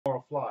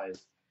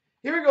flies.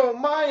 Here we go,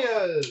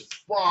 Maya's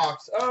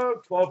box of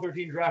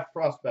 12-13 draft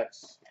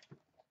prospects.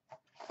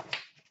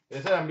 As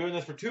I said, I'm doing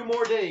this for 2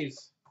 more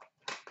days.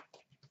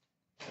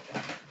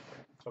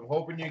 So I'm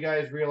hoping you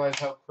guys realize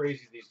how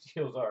crazy these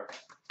deals are.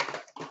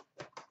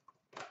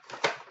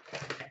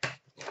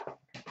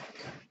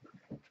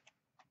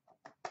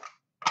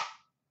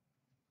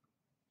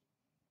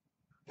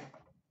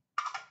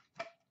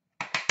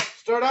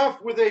 Start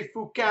off with a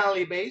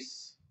Fucali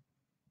base.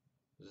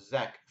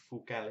 Zach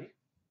Fucali.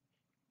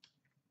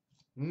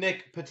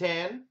 Nick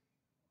Patan.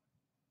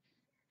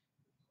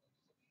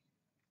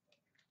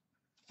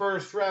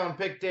 First round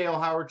pick Dale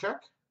Howardchuk.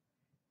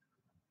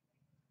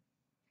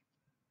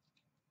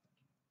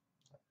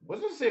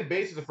 Wasn't it the same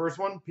base as the first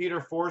one? Peter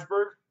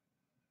Forsberg.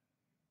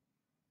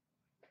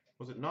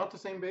 Was it not the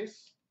same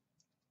base?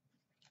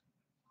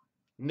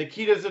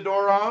 Nikita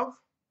Zadorov.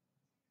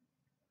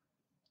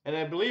 And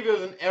I believe it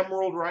was an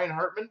Emerald Ryan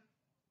Hartman.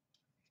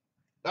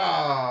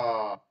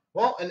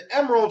 Well, an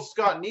Emerald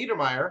Scott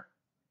Niedermayer.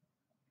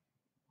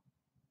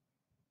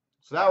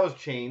 So that was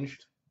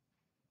changed.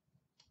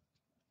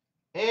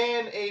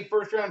 And a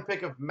first round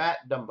pick of Matt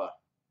Dumba.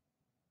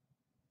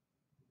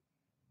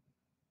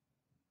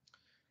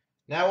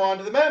 Now on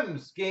to the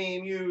Mems.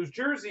 Game used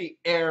jersey,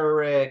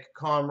 Eric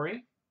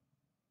Comrie.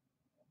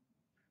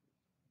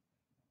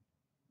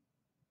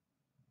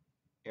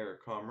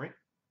 Eric Comrie.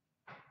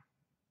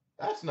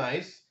 That's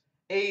nice.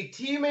 A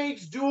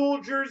Teammates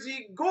dual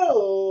jersey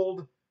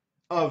gold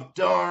of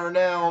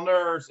Darnell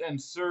Nurse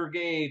and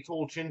Sergei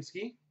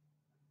Tolchinsky.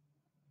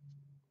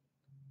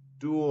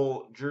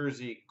 Dual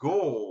jersey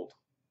gold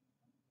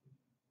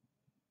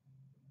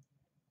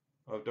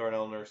of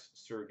Darnell Nurse,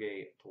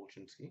 Sergei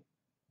Tolchinsky.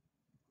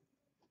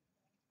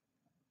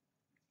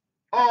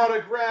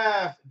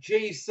 Autograph,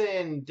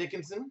 Jason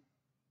Dickinson.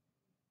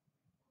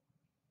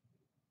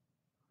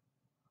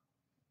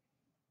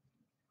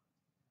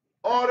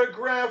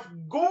 Autograph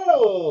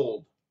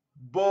gold,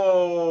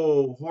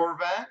 Bo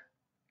Horvat.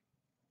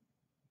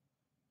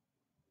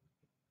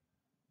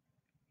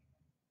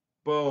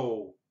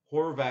 Bo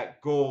Horvat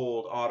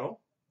gold auto.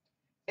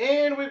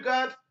 And we've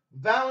got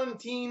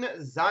Valentin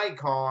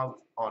Zykov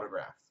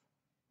autograph.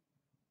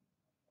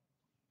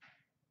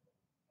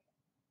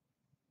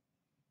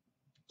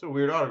 It's a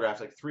weird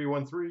autograph, like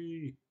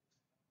 313,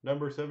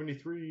 number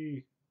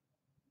 73,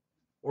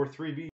 or 3B.